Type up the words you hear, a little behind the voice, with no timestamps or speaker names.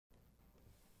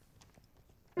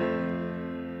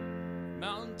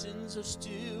mountains are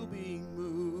still being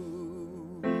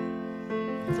moved.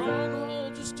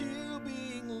 Strongholds are still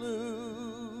being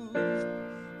loosed.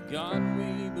 God,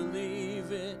 we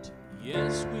believe it.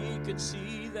 Yes, we can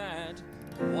see that.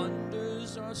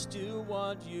 Wonders are still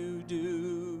what you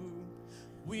do.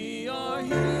 We are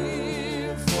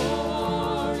here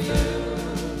for you.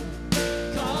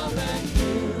 Come and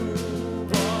do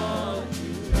what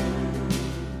you do.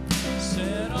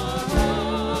 Set our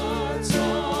hearts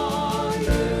on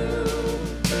you.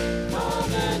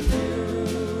 Come and do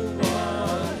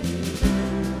what you do.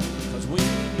 'Cause we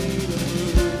need a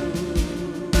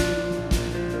move.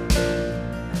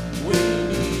 We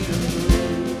need a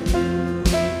move.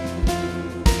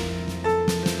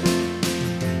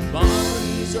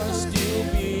 Bodies are still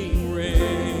being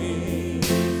raised.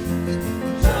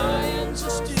 Giants are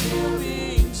still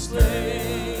being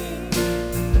slain.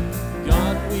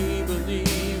 God, we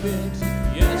believe it.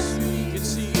 Yes, we can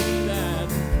see that.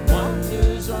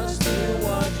 Wonders are still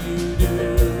what you do.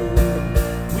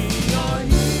 We are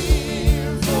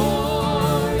here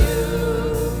for you.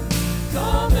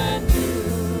 Come and do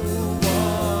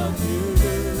what you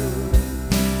do.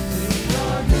 We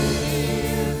are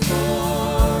here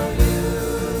for you.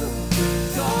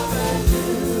 Come and do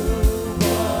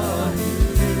what you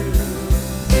do.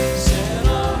 Set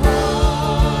our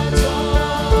hearts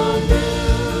on you.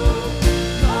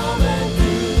 Come and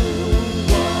do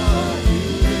what you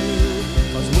do.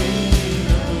 'Cause we need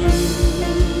a move.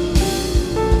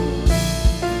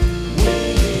 We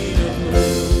need a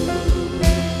move.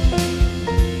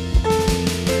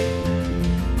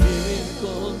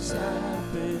 Miracles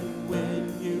happen when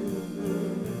you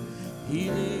move.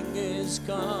 Healing is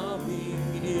coming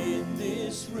in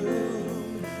this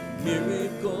room.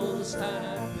 Miracles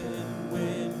happen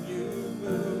when you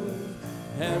move.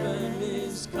 Heaven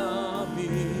is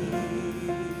coming.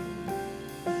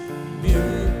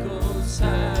 Miracles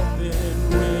happen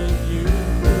when you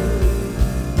move.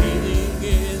 Healing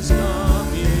is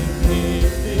coming in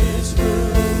this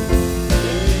room.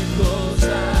 Miracles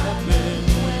happen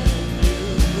when you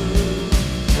move.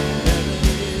 Heaven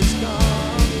is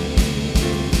coming.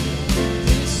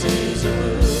 This is a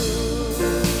move.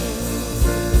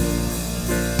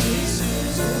 This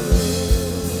is a move.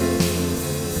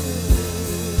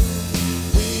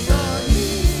 We are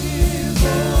here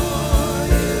for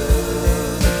you.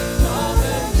 Come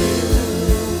and do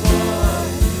what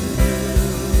you do.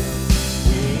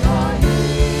 We are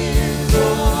here for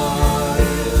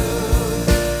you.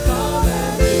 Come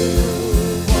and do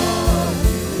what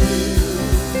you do.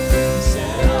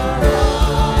 Set our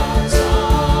hearts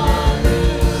on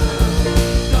you.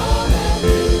 Come and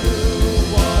do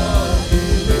what you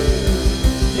do.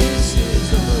 This is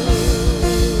a move.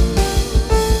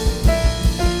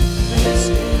 This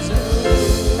is a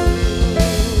move.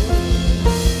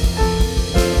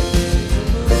 This is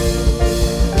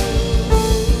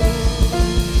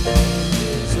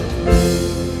a move.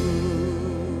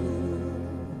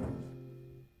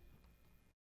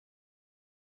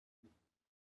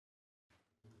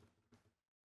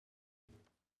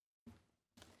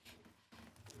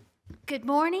 Good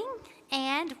morning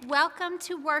and welcome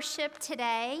to worship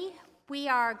today. We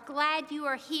are glad you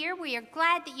are here. We are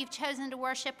glad that you've chosen to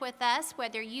worship with us,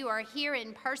 whether you are here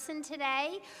in person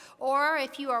today or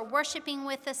if you are worshiping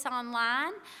with us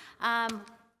online.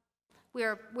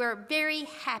 We're very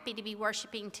happy to be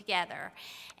worshiping together.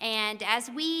 And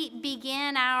as we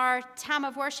begin our time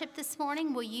of worship this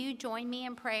morning, will you join me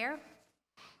in prayer?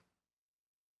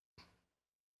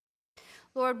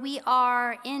 Lord, we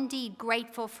are indeed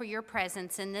grateful for your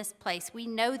presence in this place. We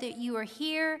know that you are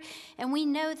here, and we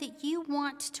know that you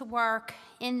want to work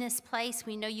in this place.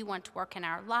 We know you want to work in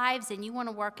our lives, and you want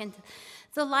to work in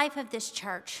the life of this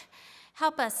church.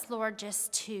 Help us, Lord,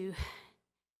 just to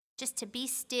be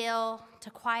still,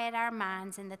 to quiet our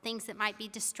minds and the things that might be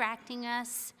distracting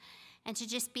us, and to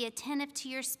just be attentive to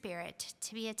your spirit,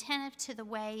 to be attentive to the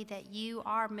way that you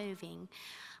are moving.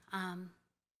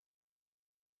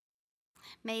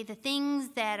 May the things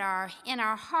that are in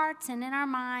our hearts and in our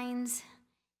minds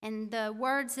and the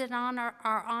words that are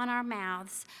on our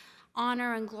mouths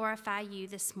honor and glorify you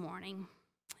this morning.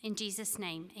 In Jesus'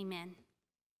 name, amen.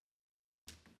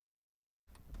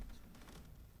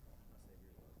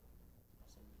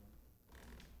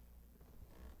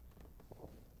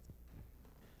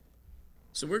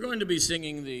 So we're going to be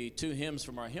singing the two hymns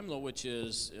from our hymnal, which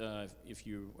is, if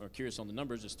you are curious on the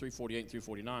numbers, it's 348 and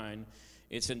 349.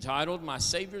 It's entitled, My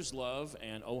Savior's Love,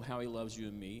 and Oh, How He Loves You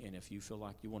and Me. And if you feel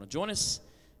like you want to join us,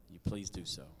 you please do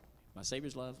so. My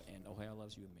Savior's Love, and Oh, How He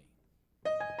Loves You and Me.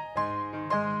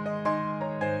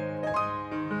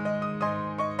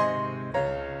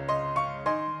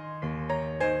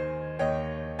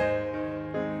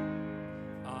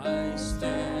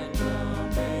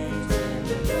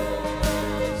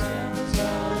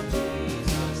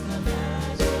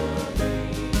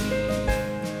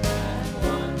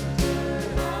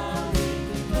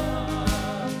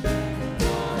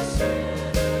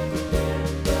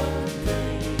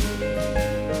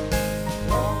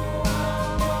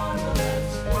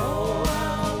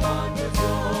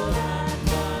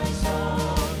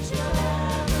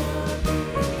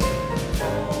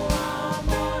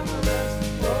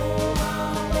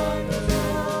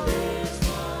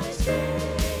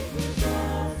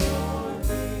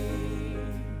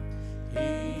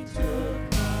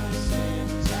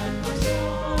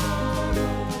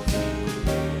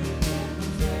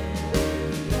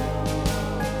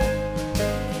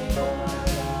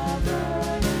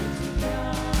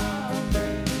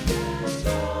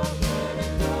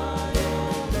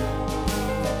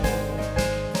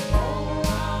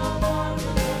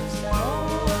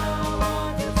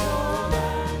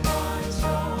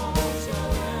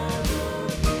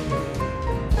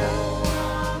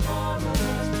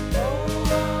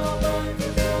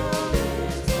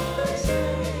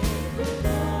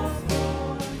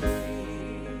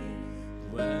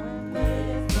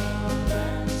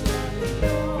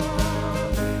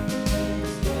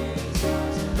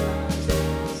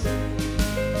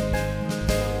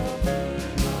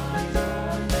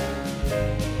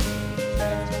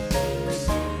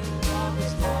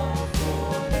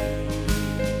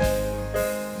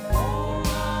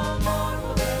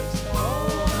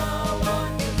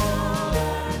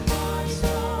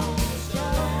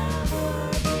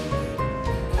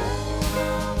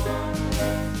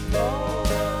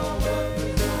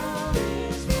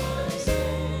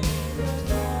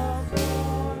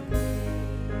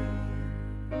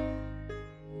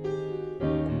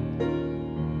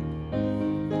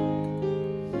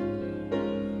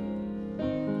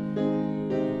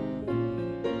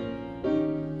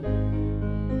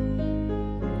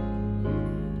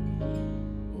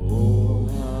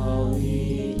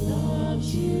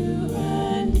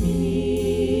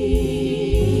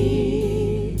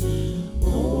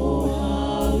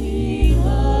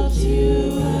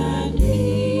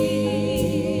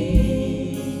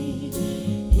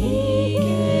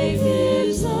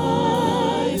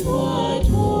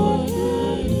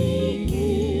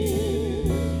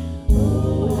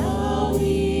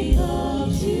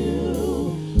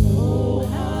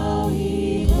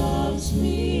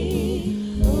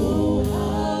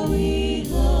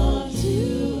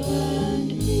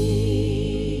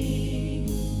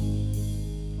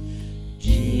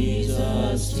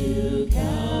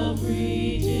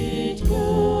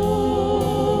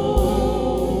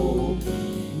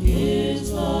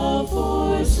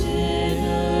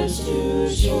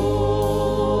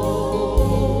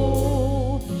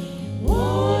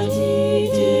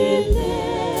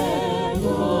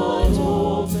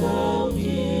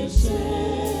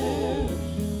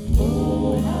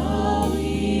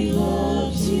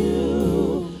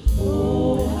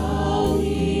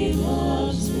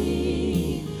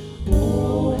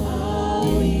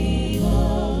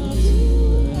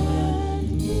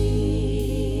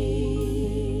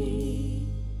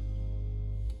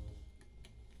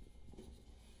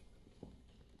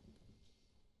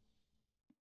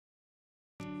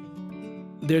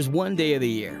 There's one day of the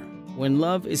year when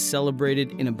love is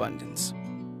celebrated in abundance.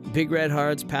 Big red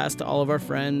hearts passed to all of our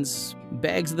friends,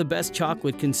 bags of the best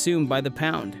chocolate consumed by the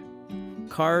pound.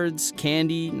 Cards,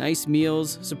 candy, nice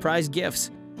meals, surprise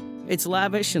gifts. It's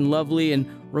lavish and lovely and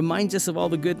reminds us of all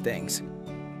the good things.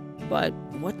 But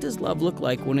what does love look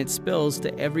like when it spills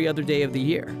to every other day of the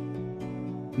year?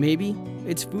 Maybe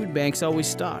it's food banks always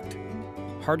stocked,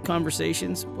 hard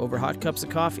conversations over hot cups of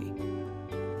coffee,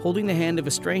 holding the hand of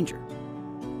a stranger,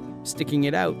 sticking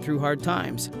it out through hard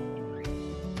times,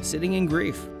 sitting in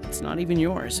grief it's not even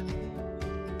yours,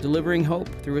 delivering hope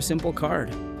through a simple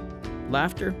card,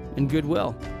 laughter and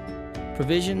goodwill,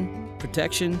 provision,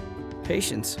 protection,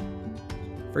 patience,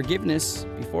 forgiveness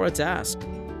before it's asked,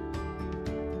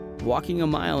 walking a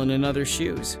mile in another's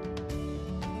shoes.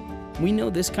 We know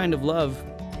this kind of love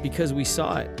because we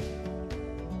saw it.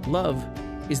 Love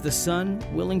is the Son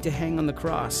willing to hang on the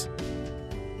cross,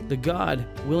 the God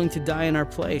willing to die in our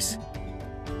place,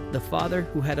 the Father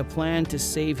who had a plan to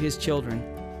save His children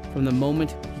from the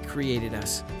moment He created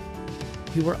us.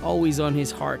 We were always on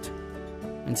His heart,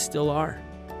 and still are,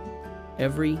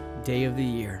 every day of the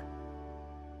year.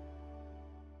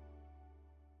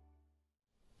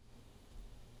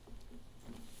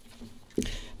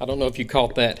 I don't know if you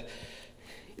caught that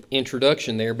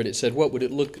introduction there, but it said, what would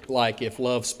it look like if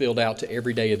love spilled out to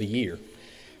every day of the year?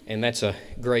 And that's a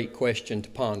great question to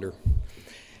ponder.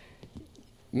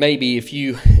 Maybe if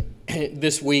you,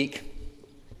 this week,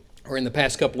 or in the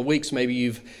past couple of weeks, maybe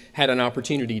you've had an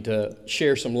opportunity to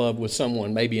share some love with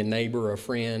someone, maybe a neighbor or a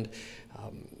friend,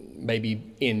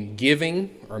 maybe in giving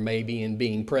or maybe in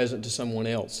being present to someone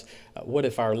else. What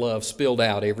if our love spilled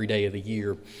out every day of the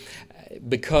year?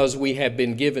 Because we have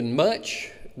been given much,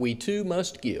 we too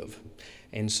must give.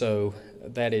 And so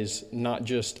that is not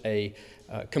just a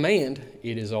command,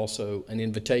 it is also an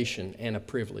invitation and a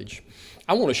privilege.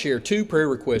 I want to share two prayer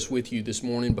requests with you this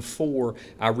morning before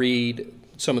I read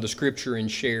some of the scripture and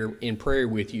share in prayer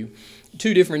with you.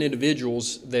 Two different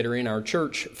individuals that are in our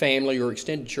church family or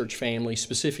extended church family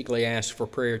specifically asked for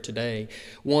prayer today.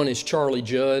 One is Charlie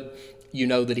Judd. You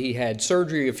know that he had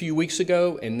surgery a few weeks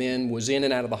ago and then was in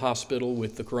and out of the hospital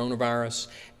with the coronavirus,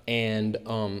 and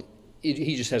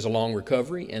he just has a long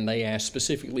recovery, and they asked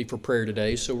specifically for prayer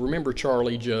today. So remember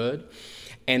Charlie Judd.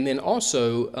 And then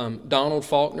also Donald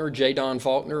Faulkner, J. Don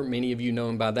Faulkner, many of you know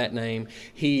him by that name.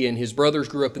 He and his brothers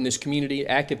grew up in this community,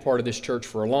 active part of this church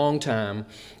for a long time.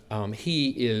 He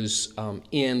is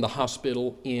in the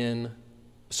hospital in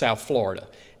South Florida.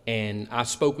 And I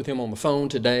spoke with him on the phone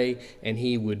today, and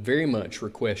he would very much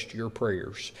request your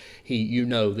prayers. You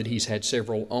know that he's had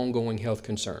several ongoing health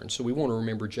concerns. So we want to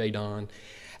remember J. Don.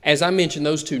 As I mentioned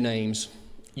those two names,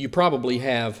 you probably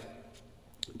have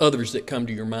others that come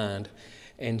to your mind.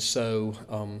 And so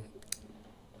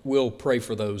we'll pray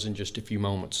for those in just a few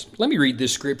moments. Let me read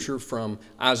this scripture from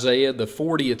Isaiah, the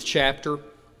 40th chapter.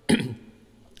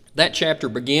 That chapter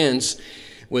begins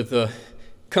with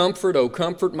comfort, O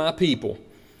comfort my people.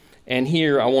 And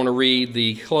here I want to read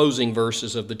the closing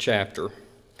verses of the chapter.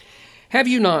 Have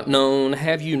you not known,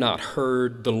 have you not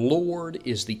heard, the Lord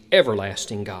is the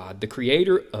everlasting God, the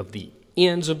creator of the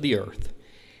ends of the earth.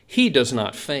 He does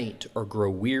not faint or grow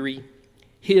weary.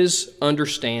 His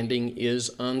understanding is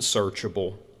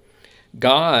unsearchable.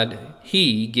 God,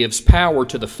 He gives power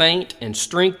to the faint and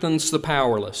strengthens the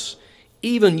powerless.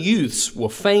 Even youths will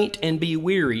faint and be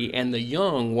weary, and the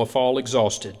young will fall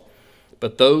exhausted.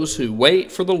 But those who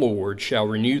wait for the Lord shall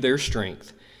renew their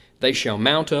strength. They shall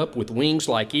mount up with wings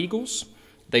like eagles.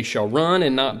 They shall run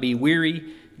and not be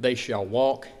weary. They shall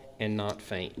walk and not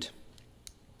faint.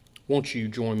 Won't you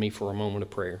join me for a moment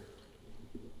of prayer?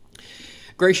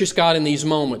 Gracious God, in these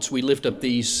moments we lift up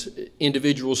these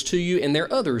individuals to you, and there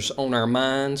are others on our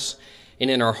minds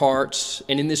and in our hearts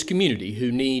and in this community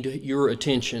who need your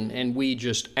attention, and we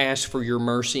just ask for your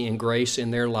mercy and grace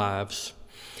in their lives.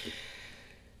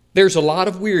 There's a lot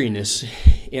of weariness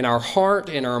in our heart,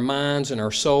 in our minds, and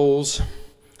our souls.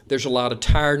 There's a lot of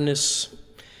tiredness.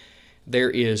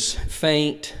 There is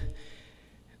faint.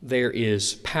 There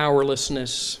is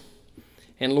powerlessness.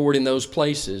 And Lord, in those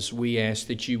places, we ask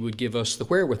that you would give us the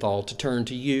wherewithal to turn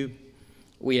to you.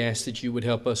 We ask that you would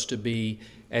help us to be,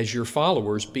 as your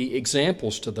followers, be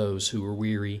examples to those who are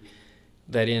weary,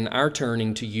 that in our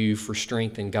turning to you for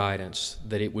strength and guidance,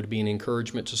 that it would be an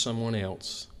encouragement to someone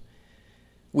else.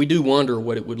 We do wonder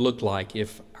what it would look like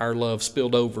if our love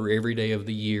spilled over every day of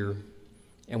the year,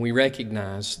 and we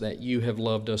recognize that you have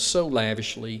loved us so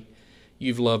lavishly.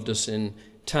 You've loved us in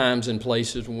times and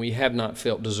places when we have not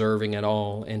felt deserving at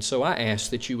all. And so I ask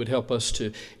that you would help us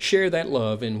to share that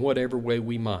love in whatever way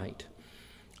we might.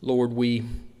 Lord, we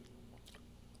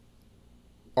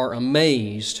are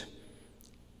amazed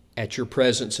at your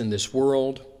presence in this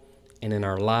world and in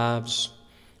our lives.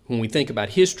 When we think about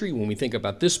history, when we think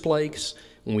about this place,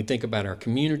 when we think about our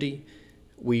community,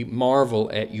 we marvel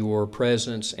at your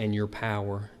presence and your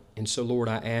power. And so, Lord,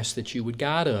 I ask that you would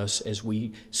guide us as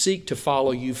we seek to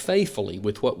follow you faithfully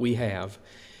with what we have.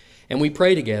 And we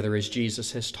pray together as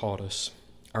Jesus has taught us.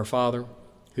 Our Father,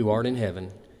 who art in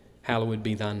heaven, hallowed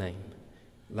be thy name.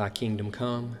 Thy kingdom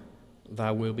come,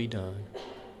 thy will be done,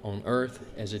 on earth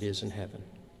as it is in heaven.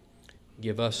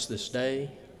 Give us this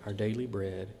day our daily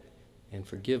bread, and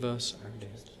forgive us our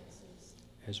debts,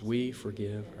 as we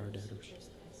forgive our debtors.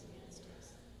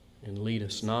 And lead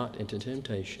us not into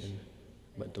temptation,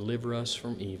 but deliver us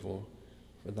from evil.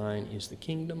 For thine is the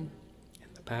kingdom,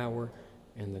 and the power,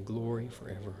 and the glory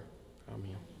forever.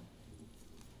 Amen.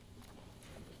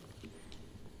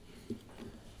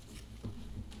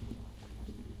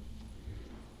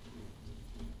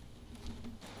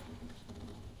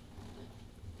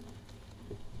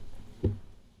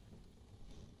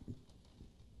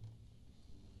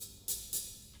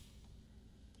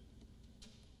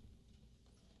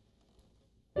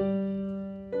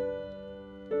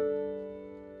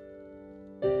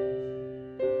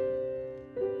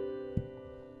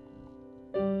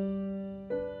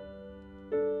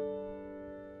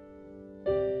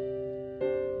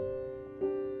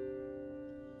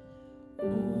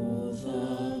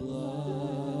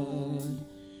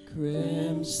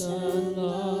 Crimson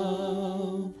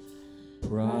love,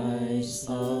 price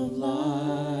of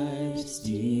life's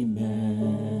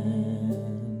demand,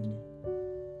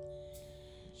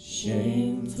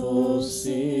 shameful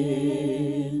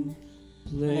sin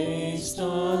placed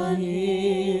on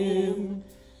him,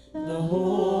 the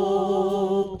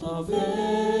hope of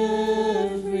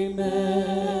every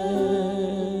man.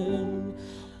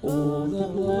 Oh, the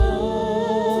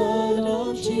blood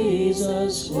of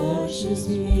Jesus washes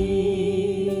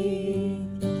me.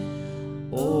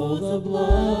 Oh, the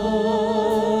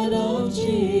blood of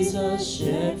Jesus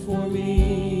shed for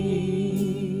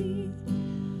me.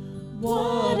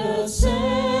 What a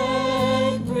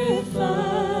sacrifice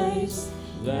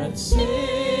that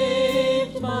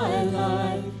saved my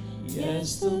life.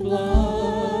 Yes, the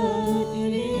blood,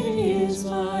 it is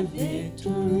my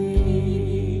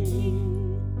victory.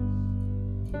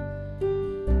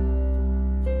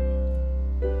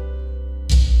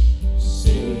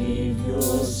 Savior,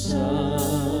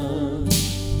 Son,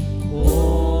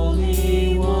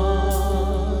 Holy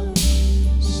One,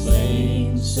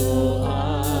 slain so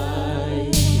I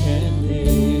can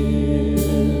live.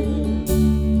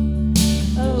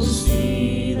 Oh,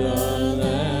 see the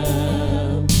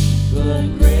Lamb, the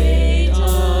great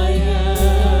I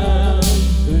am,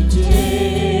 who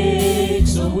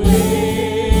takes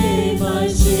away my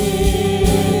sin.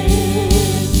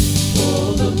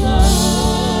 Oh, the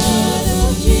blood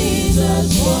of Jesus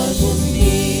was for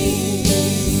me.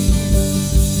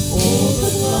 Oh,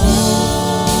 the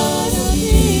blood of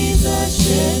Jesus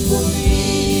shed for me.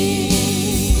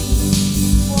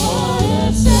 What a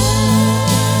sacrifice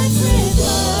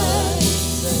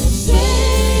that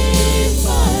saved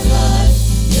my life.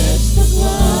 Yes, the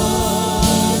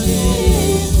blood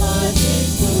is my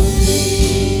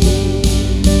victory.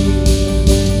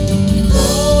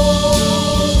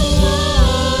 Oh, the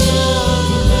blood of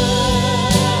the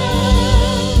Lamb.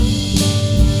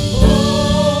 Oh,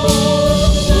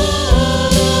 the blood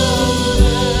of the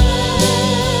Lamb.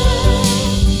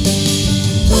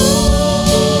 Oh,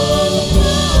 the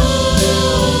blood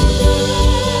of the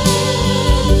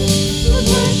Lamb. The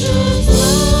precious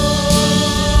blood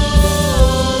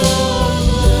of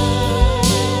the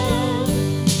Lamb.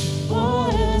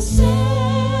 What a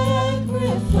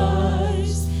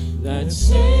sacrifice that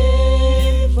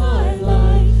saved my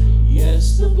life.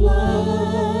 Yes, the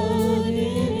blood, it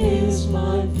is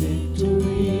my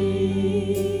victory.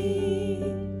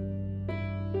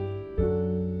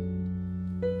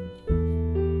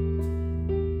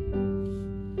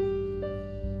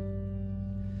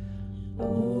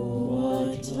 Oh,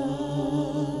 what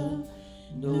love,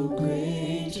 no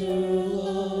greater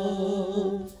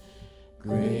love,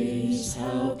 grace,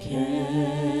 how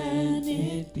can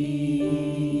it be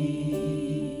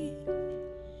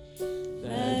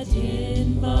that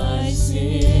in my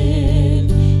sin,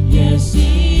 yes,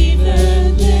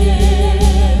 even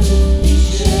then, he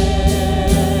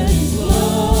shed his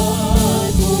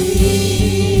blood for me.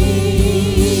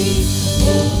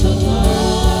 Oh, the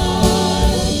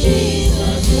blood of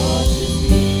Jesus washes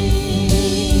me.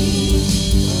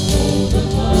 Oh, the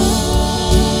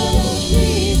blood of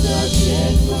Jesus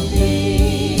shed for me.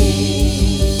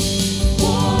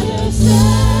 What a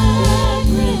sacrifice.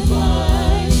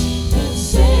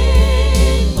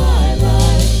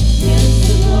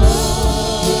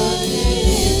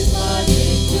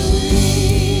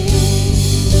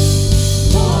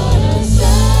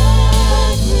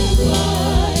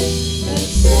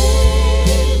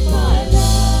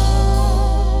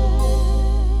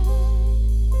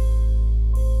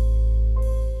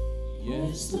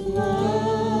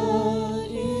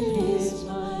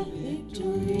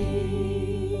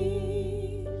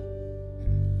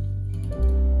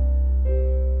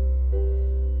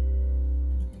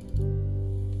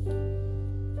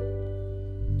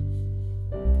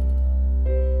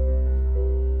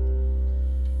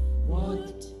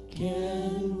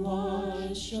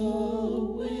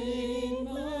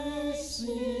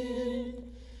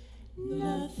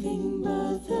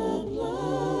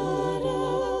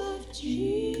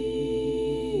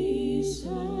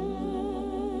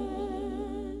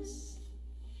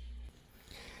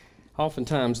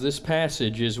 Oftentimes, this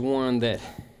passage is one that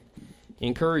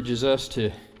encourages us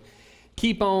to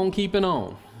keep on keeping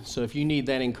on. So if you need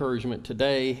that encouragement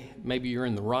today, maybe you're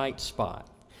in the right spot.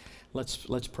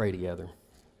 Let's pray together.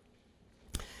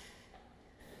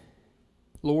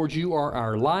 Lord, you are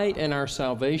our light and our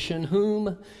salvation.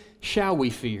 Whom shall we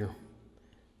fear?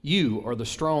 You are the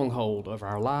stronghold of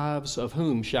our lives. Of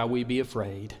whom shall we be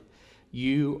afraid?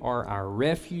 You are our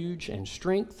refuge and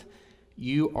strength.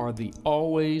 You are the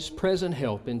always present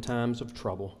help in times of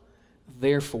trouble.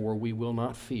 Therefore, we will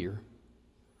not fear.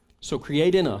 So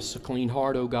create in us a clean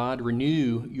heart, O God.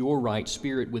 Renew your right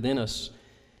spirit within us.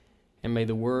 And may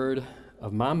the word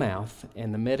of my mouth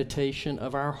and the meditation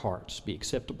of our hearts be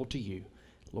acceptable to you,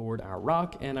 Lord, our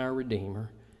rock and our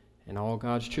redeemer. And all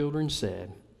God's children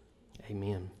said,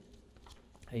 amen.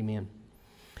 Amen.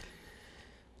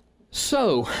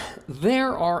 So,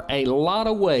 there are a lot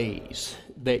of ways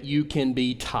that you can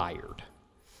be tired.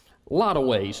 A lot of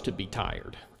ways to be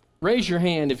tired. Raise your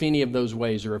hand if any of those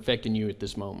ways are affecting you at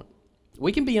this moment.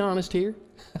 We can be honest here.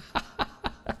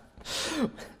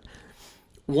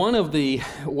 One of the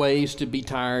ways to be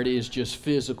tired is just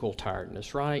physical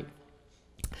tiredness, right?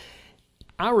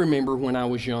 I remember when I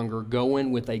was younger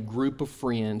going with a group of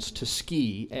friends to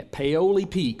ski at Paoli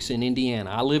Peaks in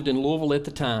Indiana. I lived in Louisville at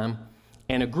the time,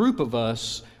 and a group of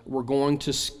us were going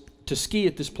to ski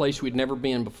at this place we'd never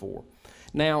been before.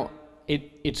 Now,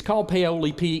 it's called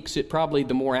Paoli Peaks.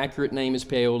 The more accurate name is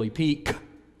Paoli Peak,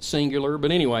 singular.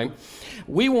 But anyway,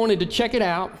 we wanted to check it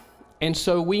out, and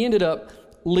so we ended up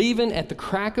leaving at the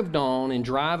crack of dawn and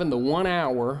driving the 1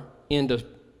 hour into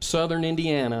southern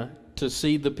Indiana to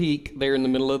see the peak there in the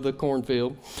middle of the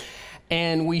cornfield.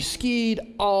 And we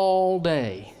skied all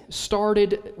day.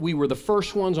 We were the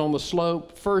first ones on the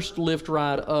slope, first lift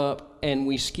ride up, and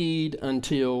we skied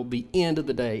until the end of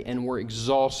the day and were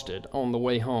exhausted on the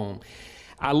way home.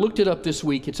 I looked it up this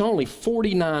week. It's only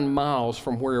 49 miles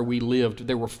from where we lived.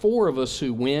 There were 4 of us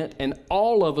who went, and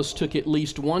all of us took at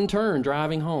least one turn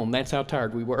driving home. That's how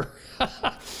tired we were.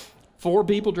 4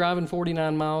 people driving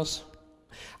 49 miles.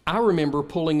 I remember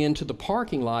pulling into the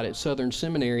parking lot at Southern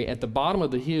Seminary at the bottom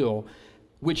of the hill,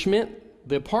 which meant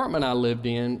the apartment I lived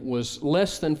in was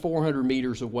less than 400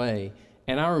 meters away.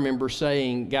 And I remember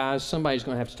saying, guys, somebody's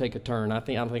going to have to take a turn. I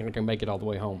don't think I can make it all the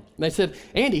way home. And they said,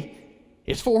 Andy,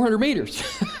 it's 400 meters.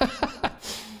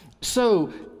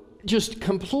 So just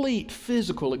complete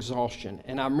physical exhaustion.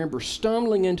 And I remember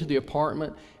stumbling into the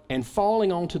apartment and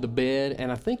falling onto the bed,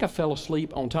 and I think I fell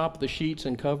asleep on top of the sheets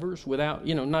and covers without,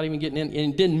 not even getting in,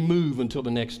 and didn't move until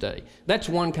the next day. That's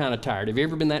one kind of tired. Have you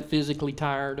ever been that physically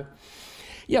tired?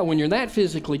 Yeah, when you're that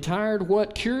physically tired,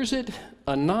 what cures it?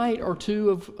 A night or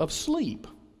two of sleep,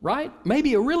 right?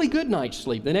 Maybe a really good night's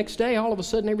sleep. The next day, all of a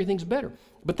sudden, everything's better.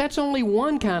 But that's only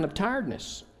one kind of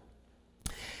tiredness.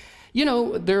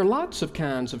 There are lots of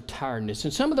kinds of tiredness,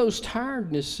 and some of those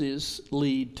tirednesses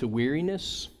lead to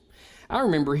weariness. I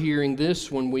remember hearing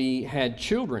this when we had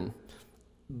children,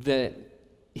 that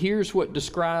here's what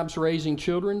describes raising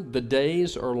children: the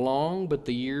days are long, but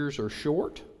the years are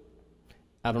short.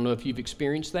 I don't know if you've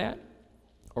experienced that,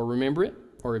 or remember it,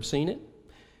 or have seen it.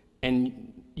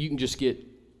 And you can just get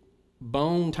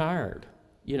bone tired.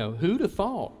 Who'd have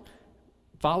thought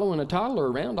following a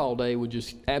toddler around all day would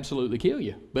just absolutely kill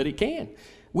you? But it can.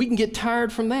 We can get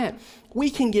tired from that.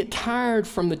 We can get tired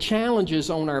from the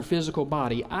challenges on our physical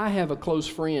body. I have a close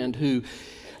friend who,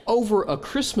 over a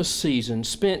Christmas season,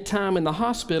 spent time in the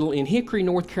hospital in Hickory,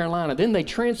 North Carolina. Then they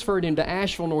transferred him to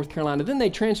Asheville, North Carolina. Then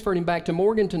they transferred him back to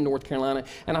Morganton, North Carolina.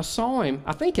 And I saw him,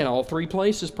 I think in all 3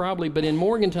 places probably, but in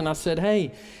Morganton I said,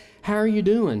 hey, how are you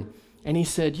doing? And he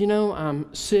said,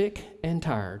 I'm sick and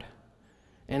tired.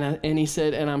 And he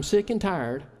said, and I'm sick and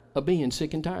tired of being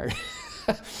sick and tired.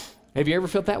 Have you ever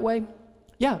felt that way?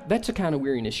 Yeah, that's a kind of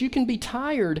weariness. You can be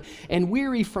tired and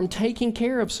weary from taking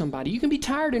care of somebody. You can be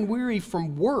tired and weary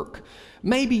from work.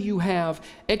 Maybe you have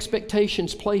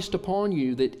expectations placed upon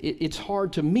you that it's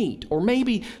hard to meet. Or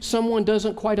maybe someone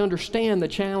doesn't quite understand the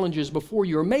challenges before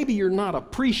you. Or maybe you're not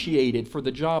appreciated for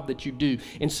the job that you do.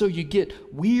 And so you get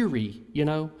weary,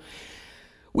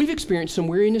 We've experienced some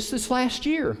weariness this last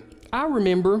year. I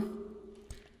remember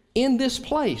in this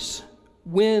place,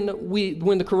 when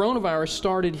the coronavirus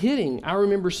started hitting, I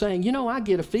remember saying, I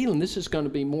get a feeling this is going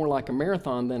to be more like a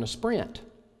marathon than a sprint.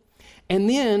 And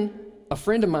then a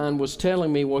friend of mine was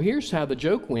telling me, well, here's how the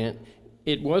joke went.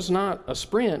 It was not a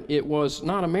sprint. It was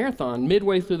not a marathon.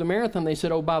 Midway through the marathon, they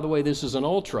said, oh, by the way, this is an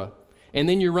ultra. And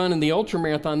then you're running the ultra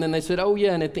marathon. Then they said, oh,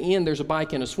 yeah, and at the end, there's a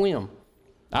bike and a swim.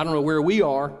 I don't know where we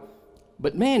are,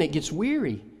 but man, it gets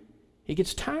weary. It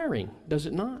gets tiring, does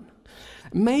it not?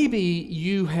 Maybe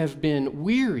you have been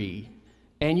weary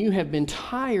and you have been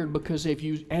tired because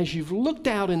as you've looked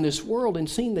out in this world and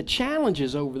seen the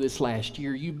challenges over this last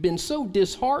year, you've been so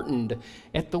disheartened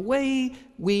at the way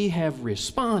we have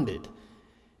responded.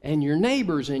 And your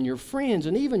neighbors and your friends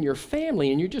and even your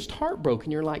family, and you're just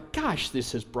heartbroken. You're like, gosh,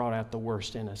 this has brought out the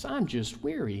worst in us. I'm just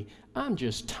weary. I'm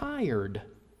just tired.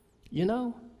 You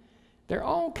know, there are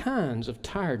all kinds of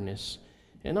tiredness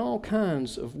and all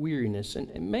kinds of weariness.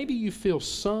 And maybe you feel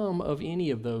some of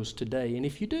any of those today. And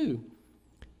if you do,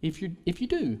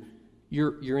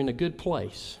 you're in a good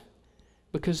place.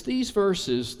 Because these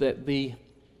verses that the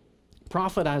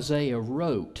prophet Isaiah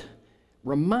wrote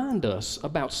remind us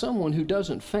about someone who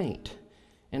doesn't faint,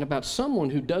 and about someone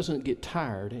who doesn't get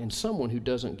tired, and someone who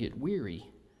doesn't get weary.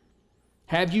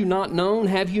 Have you not known?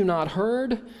 Have you not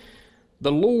heard?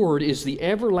 The Lord is the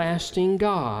everlasting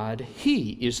God.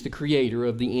 He is the creator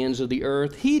of the ends of the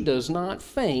earth. He does not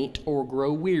faint or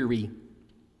grow weary.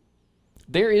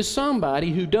 There is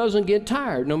somebody who doesn't get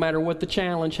tired no matter what the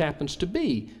challenge happens to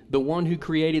be. The one who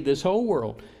created this whole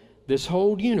world, this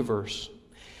whole universe.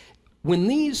 When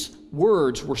these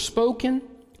words were spoken,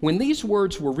 when these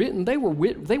words were written, they were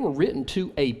written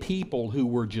to a people who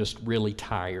were just really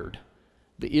tired.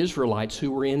 The Israelites who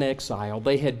were in exile,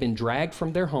 they had been dragged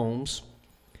from their homes.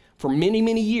 For many,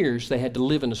 many years, they had to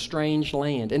live in a strange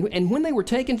land. And when they were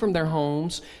taken from their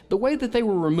homes, the way that they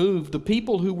were removed, the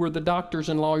people who were the doctors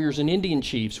and lawyers and Indian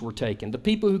chiefs were taken. The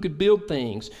people who could build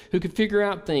things, who could figure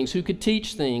out things, who could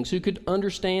teach things, who could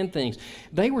understand things,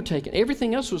 they were taken.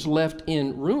 Everything else was left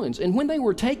in ruins. And when they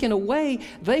were taken away,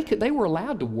 they were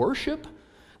allowed to worship.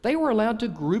 They were allowed to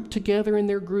group together in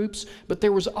their groups, but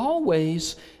there was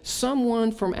always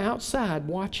someone from outside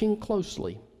watching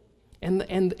closely. And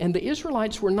the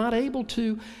Israelites were not able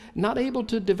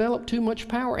to develop too much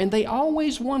power. And they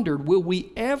always wondered, will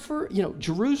we ever,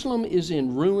 Jerusalem is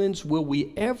in ruins, will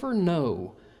we ever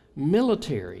know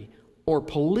military or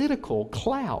political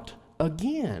clout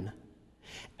again?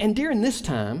 And during this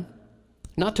time,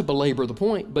 not to belabor the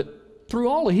point, but through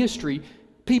all of history,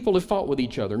 people have fought with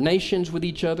each other, nations with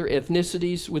each other,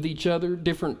 ethnicities with each other,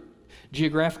 different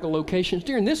geographical locations.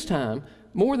 During this time,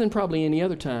 more than probably any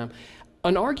other time,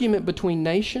 an argument between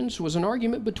nations was an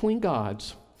argument between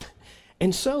gods.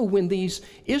 And so when these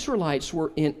Israelites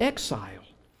were in exile,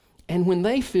 and when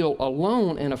they feel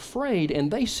alone and afraid, and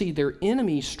they see their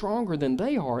enemy stronger than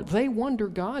they are, they wonder,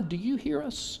 God, do you hear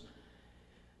us?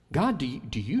 God,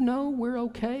 do you know we're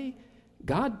okay?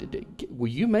 God, will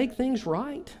you make things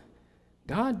right?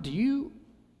 God, do you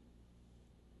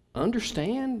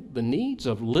understand the needs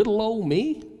of little old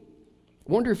me?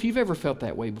 I wonder if you've ever felt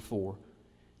that way before.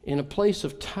 In a place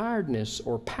of tiredness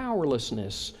or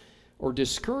powerlessness or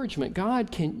discouragement,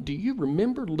 God, do you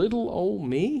remember little old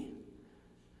me?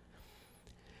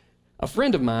 A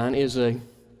friend of mine is an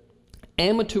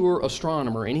amateur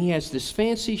astronomer, and he has this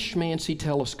fancy schmancy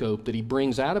telescope that he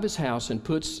brings out of his house and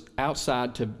puts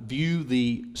outside to view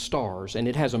the stars. And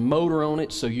it has a motor on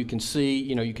it so you can see,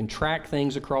 you can track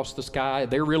things across the sky.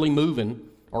 They're really moving,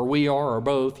 or we are, or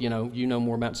both. You know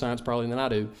more about science probably than I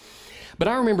do. But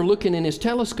I remember looking in his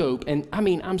telescope, and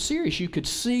I'm serious, you could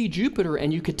see Jupiter,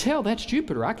 and you could tell that's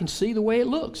Jupiter. I can see the way it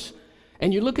looks.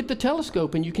 And you look at the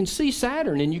telescope, and you can see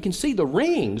Saturn, and you can see the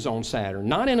rings on Saturn,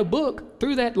 not in a book,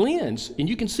 through that lens, and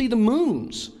you can see the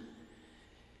moons.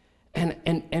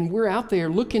 And we're out there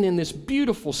looking in this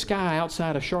beautiful sky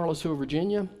outside of Charlottesville,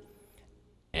 Virginia,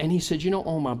 and he said,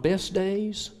 on my best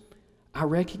days, I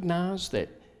recognize that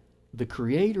the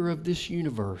creator of this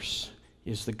universe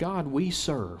is the God we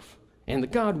serve. And the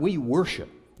God we worship,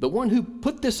 the one who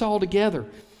put this all together.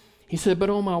 He said,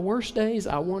 but on my worst days,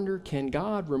 I wonder, can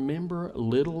God remember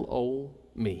little old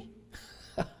me?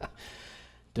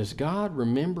 Does God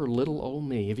remember little old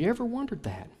me? Have you ever wondered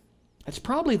that? That's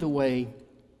probably the way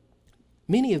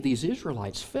many of these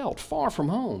Israelites felt, far from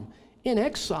home, in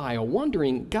exile,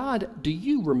 wondering, God, do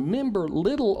you remember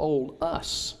little old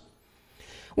us?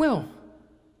 Well,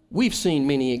 we've seen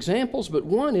many examples, but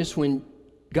one is when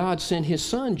God sent his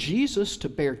son, Jesus, to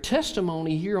bear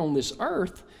testimony here on this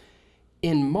earth.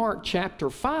 In Mark chapter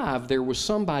 5, there was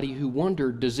somebody who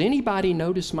wondered, does anybody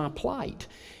notice my plight?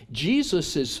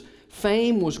 Jesus'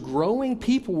 fame was growing.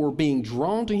 People were being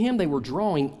drawn to him. They were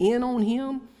drawing in on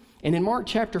him. And in Mark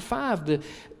chapter 5,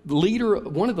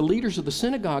 one of the leaders of the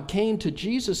synagogue came to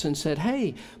Jesus and said,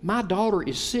 hey, my daughter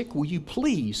is sick. Will you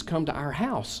please come to our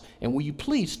house? And will you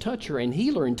please touch her and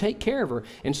heal her and take care of her?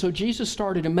 And so Jesus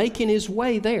started making his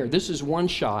way there. This is one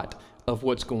shot of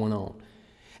what's going on.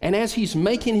 And as he's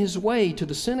making his way to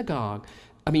the synagogue,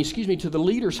 to the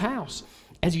leader's house,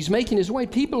 as he's making his way,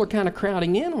 people are kind of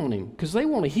crowding in on him because they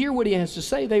want to hear what he has to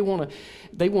say. They want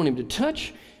him to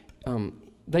touch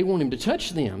they want him to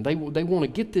touch them. They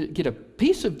want to get a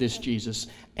piece of this Jesus.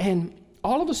 And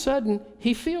all of a sudden,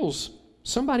 he feels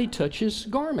somebody touch his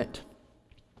garment.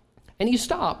 And he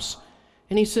stops,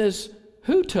 and he says,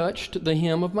 "Who touched the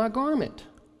hem of my garment?"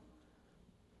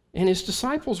 And his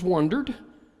disciples wondered,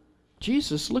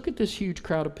 "Jesus, look at this huge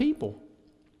crowd of people.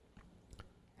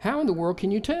 How in the world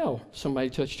can you tell somebody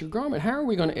touched your garment? How are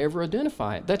we going to ever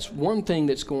identify it?" That's one thing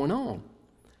that's going on.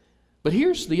 But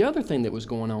here's the other thing that was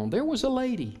going on. There was a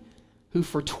lady who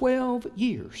for 12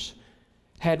 years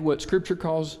had what Scripture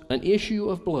calls an issue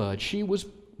of blood. She was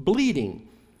bleeding.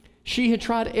 She had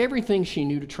tried everything she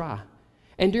knew to try.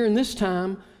 And during this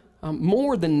time,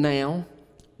 more than now,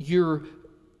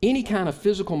 any kind of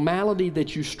physical malady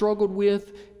that you struggled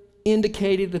with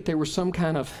indicated that there was some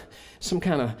kind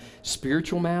of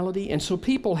spiritual malady. And so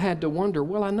people had to wonder,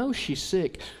 well, I know she's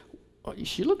sick.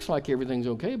 She looks like everything's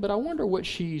okay, but I wonder what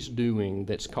she's doing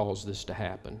that's caused this to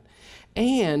happen.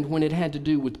 And when it had to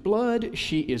do with blood,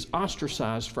 she is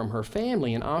ostracized from her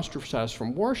family and ostracized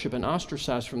from worship and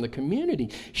ostracized from the community.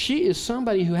 She is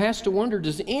somebody who has to wonder,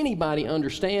 does anybody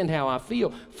understand how I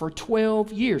feel? For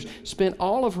 12 years, spent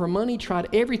all of her money,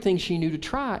 tried everything she knew to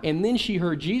try, and then she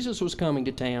heard Jesus was coming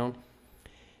to town,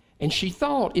 and she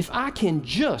thought, if I can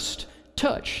just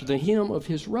touch the hem of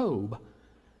his robe,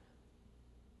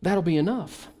 that'll be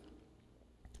enough.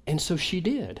 And so she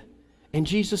did. And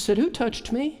Jesus said, "Who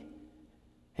touched me?"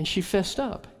 And she fessed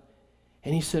up.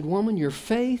 And he said, "Woman, your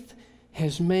faith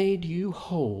has made you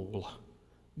whole.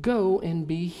 Go and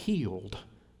be healed."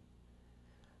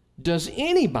 Does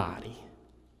anybody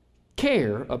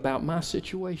care about my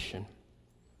situation?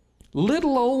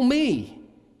 Little old me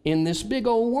in this big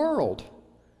old world.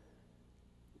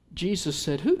 Jesus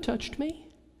said, "Who touched me?"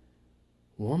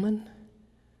 "Woman,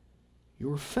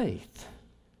 your faith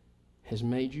has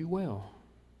made you well."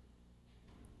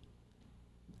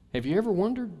 Have you ever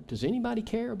wondered, does anybody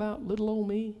care about little old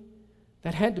me?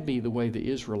 That had to be the way the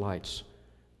Israelites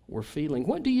were feeling.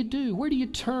 What do you do? Where do you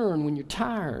turn when you're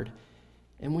tired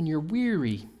and when you're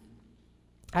weary?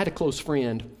 I had a close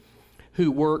friend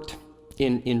who worked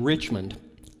in Richmond,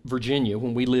 Virginia,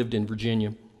 when we lived in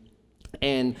Virginia.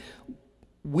 And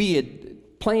we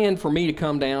had planned for me to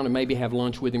come down and maybe have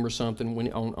lunch with him or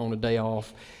something on a day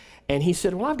off. And he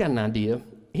said, "Well, I've got an idea.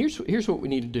 Here's what we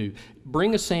need to do.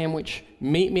 Bring a sandwich,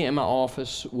 meet me at my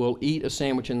office, we'll eat a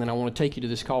sandwich, and then I want to take you to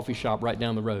this coffee shop right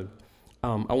down the road.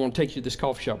 I want to take you to this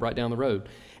coffee shop right down the road."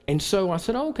 And so I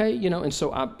said, "Okay," and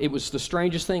so it was the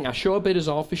strangest thing. I show up at his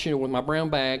office, with my brown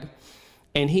bag,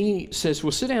 and he says,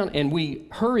 "Well, sit down," and we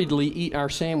hurriedly eat our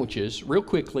sandwiches real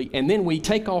quickly, and then we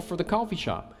take off for the coffee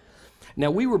shop.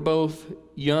 Now, we were both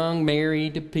young,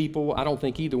 married people. I don't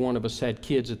think either one of us had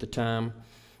kids at the time.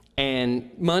 And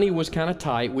money was kind of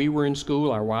tight. We were in school.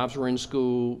 Our wives were in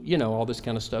school, all this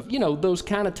kind of stuff. Those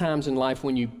kind of times in life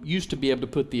when you used to be able to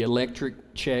put the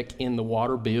electric check in the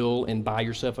water bill and buy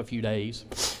yourself a few days.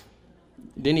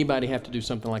 Did anybody have to do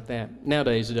something like that?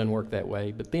 Nowadays, it doesn't work that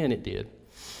way, but then it did.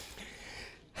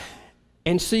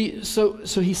 And see, so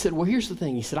he said, "Well, here's the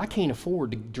thing." He said, "I can't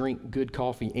afford to drink good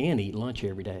coffee and eat lunch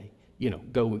every day.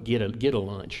 Go get a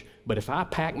lunch. But if I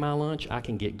pack my lunch, I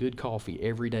can get good coffee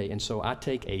every day. And so I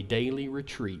take a daily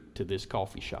retreat to this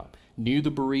coffee shop." Knew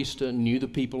the barista, knew the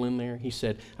people in there. I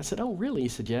said, "Oh, really?" He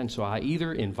said, "Yeah." And so I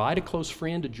either invite a close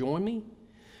friend to join me,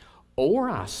 or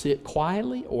I sit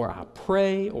quietly, or I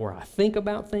pray, or I think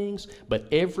about things. But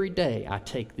every day I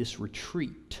take this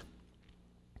retreat.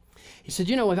 He said,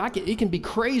 it can be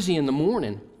crazy in the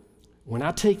morning. When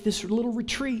I take this little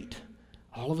retreat,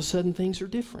 all of a sudden things are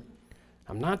different.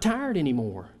 I'm not tired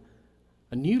anymore.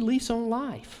 A new lease on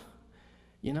life,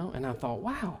 and I thought,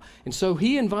 wow. And so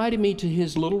he invited me to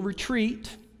his little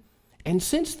retreat, and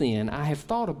since then I have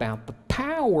thought about the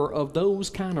power of those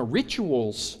kind of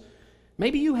rituals.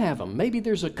 Maybe you have them. Maybe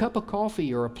there's a cup of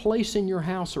coffee or a place in your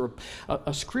house or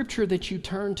a scripture that you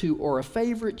turn to or a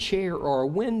favorite chair or a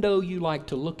window you like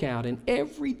to look out, and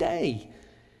every day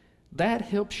that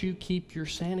helps you keep your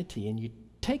sanity, and you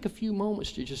take a few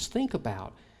moments to just think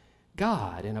about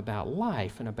God and about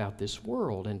life and about this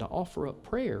world and to offer up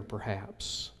prayer,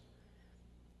 perhaps.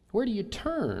 Where do you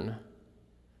turn?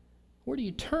 Where do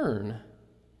you turn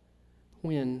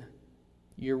when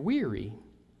you're weary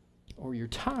or you're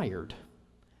tired?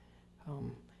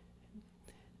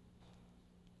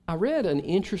 I read an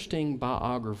interesting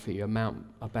biography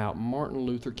about Martin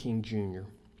Luther King Jr.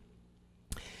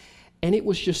 And it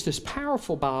was just this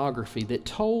powerful biography that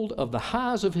told of the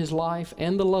highs of his life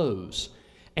and the lows,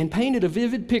 and painted a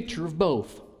vivid picture of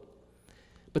both.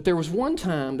 But there was one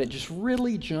time that just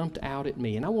really jumped out at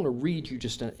me, and I want to read you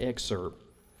just an excerpt.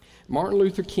 Martin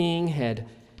Luther King had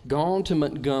gone to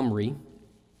Montgomery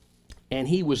And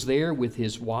he was there with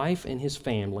his wife and his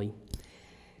family.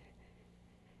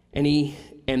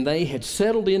 And they had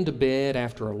settled into bed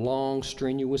after a long,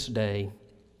 strenuous day.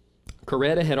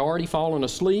 Coretta had already fallen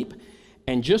asleep,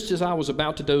 and just as I was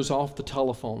about to doze off, the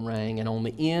telephone rang, and on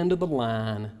the end of the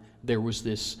line, there was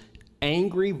this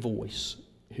angry voice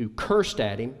who cursed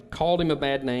at him, called him a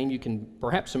bad name. You can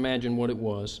perhaps imagine what it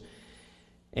was.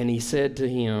 And he said to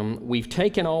him, "We've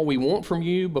taken all we want from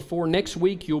you. Before next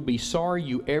week, you'll be sorry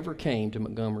you ever came to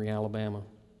Montgomery, Alabama."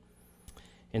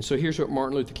 And so here's what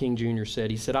Martin Luther King Jr. said.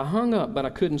 He said, "I hung up, but I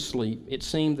couldn't sleep. It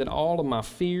seemed that all of my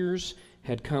fears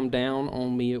had come down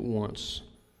on me at once.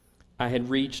 I had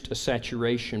reached a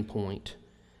saturation point.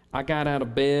 I got out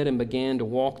of bed and began to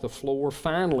walk the floor.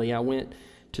 Finally, I went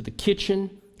to the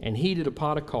kitchen and heated a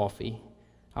pot of coffee.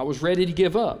 I was ready to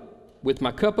give up. With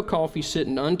my cup of coffee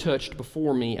sitting untouched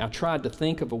before me, I tried to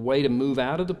think of a way to move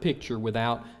out of the picture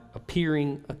without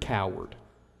appearing a coward.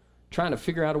 Trying to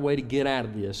figure out a way to get out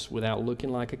of this without looking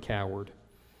like a coward.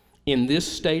 In this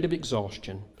state of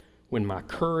exhaustion, when my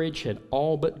courage had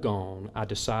all but gone, I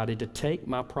decided to take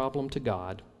my problem to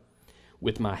God.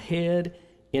 With my head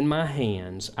in my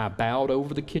hands, I bowed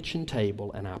over the kitchen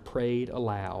table and I prayed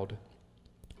aloud.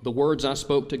 The words I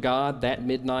spoke to God that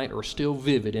midnight are still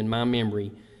vivid in my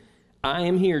memory. I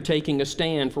am here taking a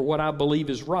stand for what I believe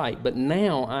is right, but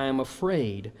now I am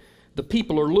afraid. The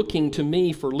people are looking to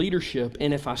me for leadership,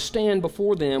 and if I stand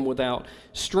before them without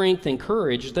strength and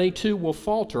courage, they too will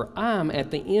falter. I'm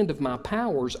at the end of my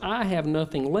powers. I have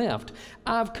nothing left.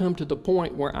 I've come to the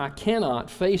point where I cannot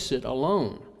face it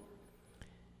alone."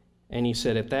 And he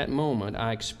said, "At that moment,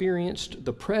 I experienced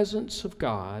the presence of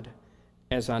God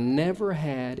as I never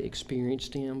had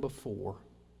experienced Him before.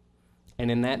 And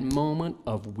in that moment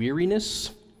of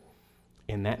weariness,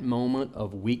 in that moment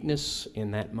of weakness,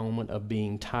 in that moment of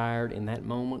being tired, in that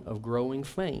moment of growing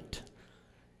faint,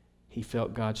 he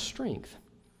felt God's strength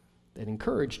that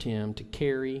encouraged him to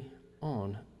carry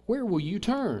on." Where will you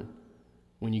turn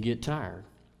when you get tired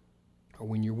or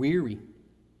when you're weary?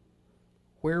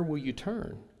 Where will you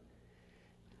turn?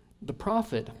 The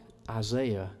prophet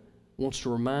Isaiah wants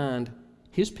to remind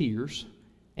his peers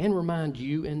and remind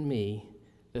you and me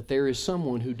that there is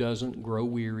someone who doesn't grow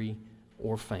weary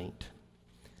or faint.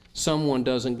 Someone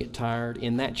doesn't get tired.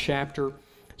 In that chapter,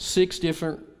 6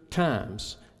 different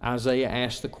times, Isaiah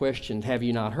asked the question, "Have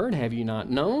you not heard? Have you not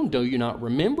known? Do you not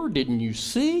remember? Didn't you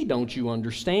see? Don't you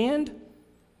understand?"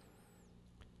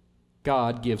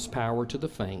 God gives power to the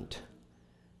faint.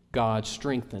 God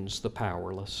strengthens the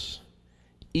powerless.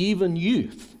 Even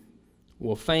youth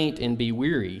will faint and be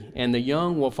weary, and the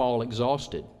young will fall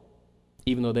exhausted,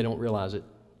 even though they don't realize it.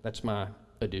 That's my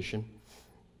addition.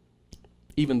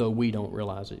 Even though we don't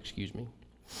realize it, excuse me.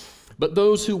 "But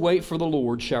those who wait for the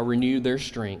Lord shall renew their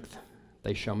strength.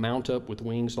 They shall mount up with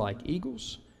wings like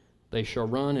eagles. They shall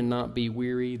run and not be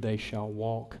weary. They shall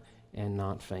walk and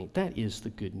not faint." That is the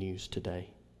good news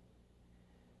today.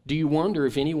 Do you wonder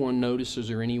if anyone notices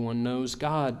or anyone knows?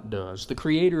 God does. The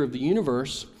creator of the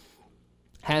universe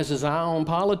has his eye on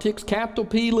politics, capital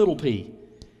P, little p.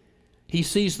 He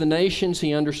sees the nations,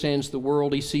 he understands the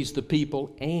world, he sees the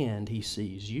people, and he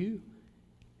sees you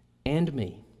and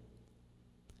me.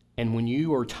 And when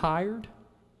you are tired,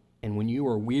 and when you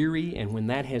are weary, and when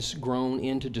that has grown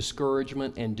into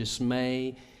discouragement and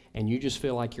dismay, and you just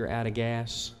feel like you're out of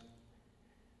gas,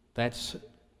 that's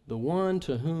the one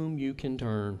to whom you can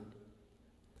turn.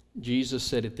 Jesus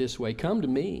said it this way, "Come to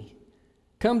me.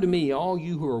 Come to me, all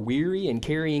you who are weary and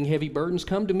carrying heavy burdens.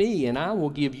 Come to me, and I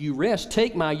will give you rest.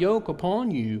 Take my yoke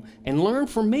upon you and learn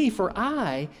from me, for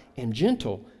I am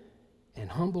gentle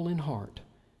and humble in heart."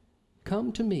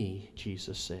 Come to me,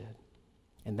 Jesus said.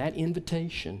 And that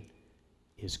invitation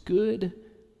is good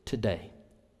today.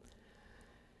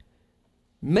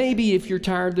 Maybe if you're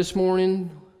tired this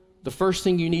morning, the first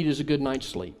thing you need is a good night's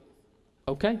sleep.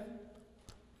 Okay?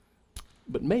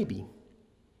 But maybe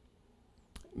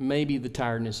the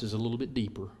tiredness is a little bit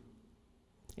deeper.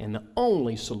 And the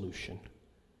only solution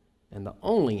and the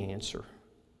only answer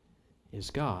is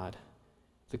God,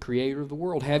 the creator of the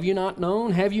world. Have you not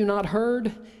known? Have you not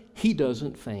heard? He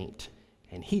doesn't faint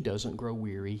and he doesn't grow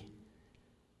weary.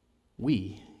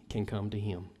 We can come to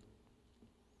him.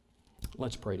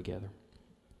 Let's pray together.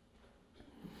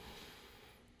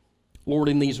 Lord,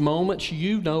 in these moments,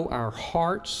 you know our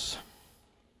hearts.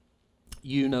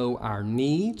 You know our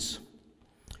needs.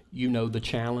 You know the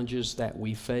challenges that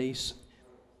we face.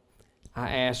 I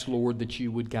ask, Lord, that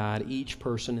you would guide each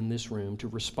person in this room to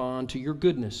respond to your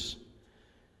goodness.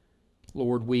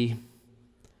 Lord, we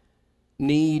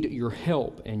need your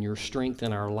help and your strength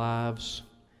in our lives.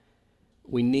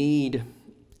 We need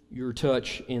your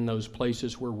touch in those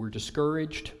places where we're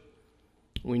discouraged.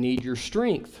 We need your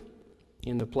strength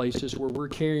in the places where we're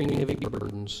carrying heavy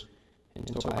burdens. And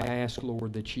so I ask,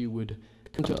 Lord, that you would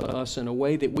come to us in a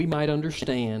way that we might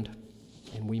understand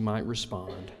and we might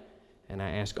respond. And I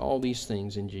ask all these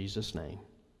things in Jesus' name.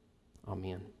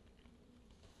 Amen.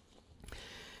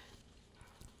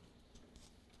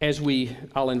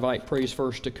 I'll invite Praise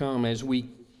First to come. As we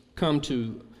come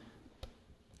to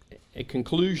a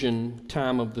conclusion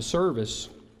time of the service,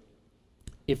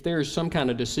 if there's some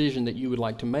kind of decision that you would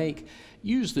like to make,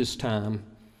 use this time.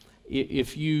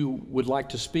 If you would like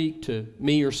to speak to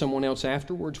me or someone else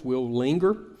afterwards, we'll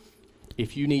linger.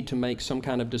 If you need to make some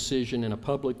kind of decision in a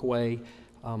public way,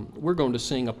 we're going to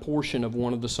sing a portion of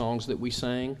one of the songs that we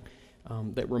sang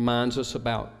that reminds us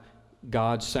about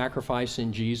God's sacrifice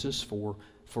in Jesus for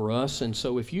us. And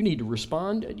so if you need to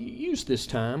respond, use this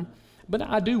time. But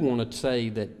I do want to say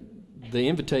that the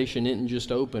invitation isn't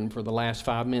just open for the last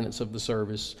 5 minutes of the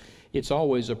service. It's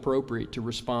always appropriate to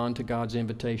respond to God's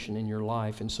invitation in your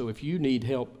life. And so if you need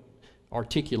help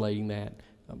articulating that,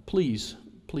 please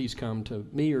come to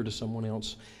me or to someone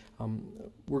else.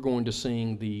 We're going to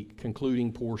sing the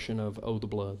concluding portion of "Oh, the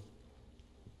Blood."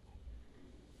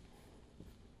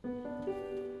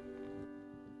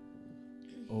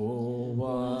 Oh,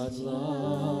 what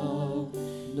love,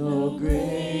 no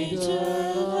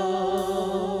greater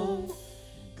love,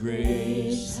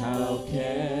 grace, how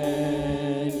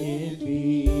can it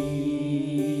be,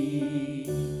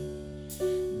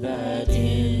 that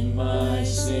in my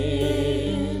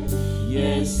sin,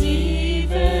 yes,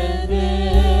 even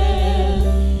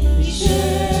then, He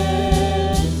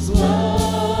shed His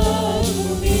blood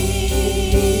for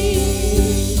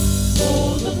me.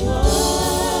 Oh, the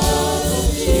blood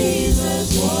of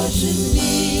Jesus washes me.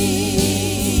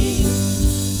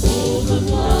 Oh, the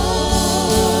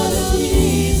blood of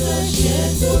Jesus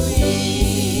shed for me.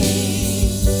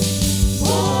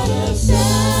 What a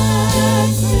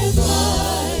sacrifice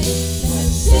that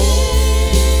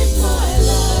saved my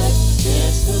life.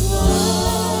 Yes, the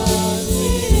blood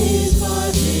is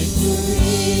my victory.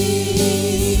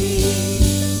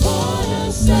 What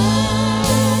a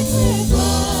sacrifice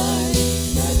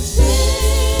that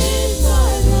saved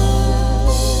my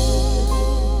life.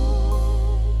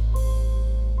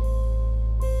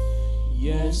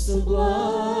 Yes, the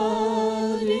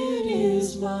blood, it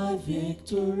is my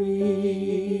victory.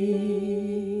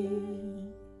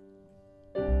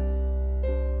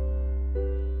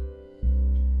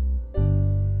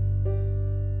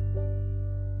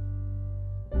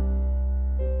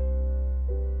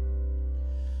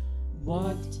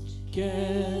 What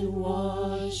can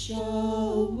wash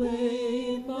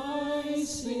away my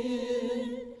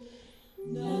sin?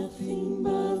 Nothing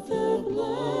but the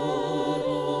blood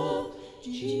of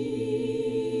Jesus.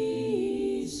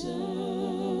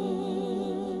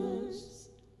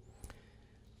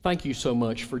 Thank you so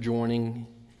much for joining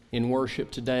in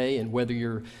worship today. And whether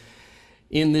you're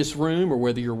in this room or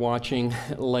whether you're watching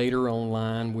later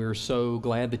online, we're so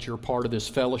glad that you're part of this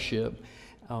fellowship.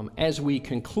 As we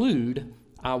conclude,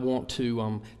 I want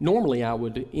to, normally I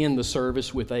would end the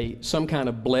service with some kind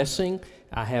of blessing.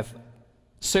 I have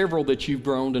several that you've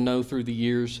grown to know through the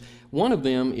years. One of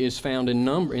them is found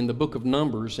in the book of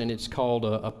Numbers, and it's called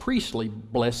a priestly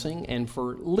blessing. And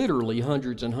for literally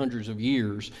hundreds and hundreds of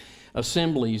years,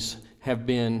 assemblies have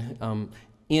been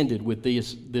ended with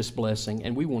this blessing,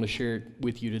 and we want to share it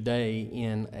with you today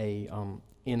in a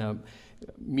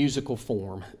musical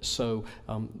form. So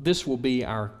this will be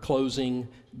our closing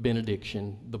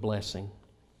benediction, the blessing.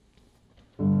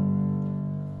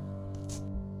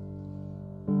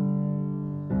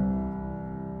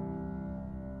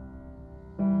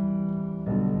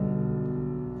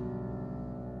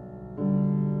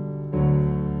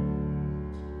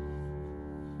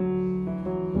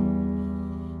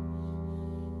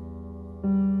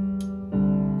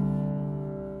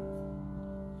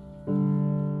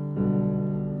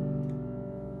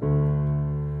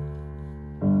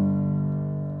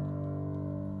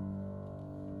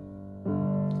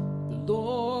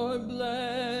 Lord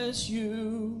bless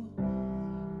you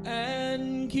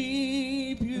and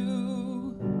keep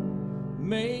you,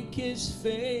 make His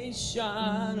face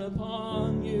shine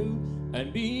upon you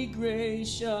and be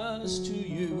gracious to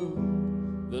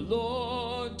you. The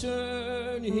Lord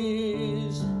turn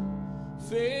His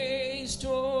face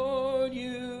toward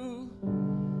you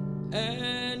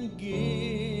and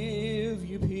give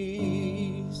you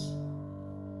peace.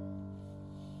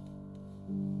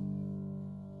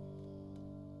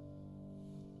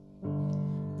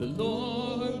 The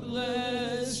Lord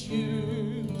bless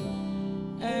you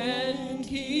and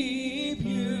keep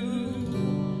you,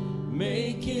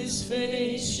 make His his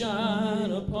face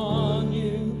shine upon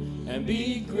you and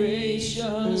be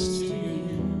gracious to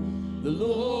you. The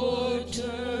Lord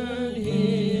turn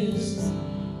his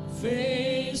face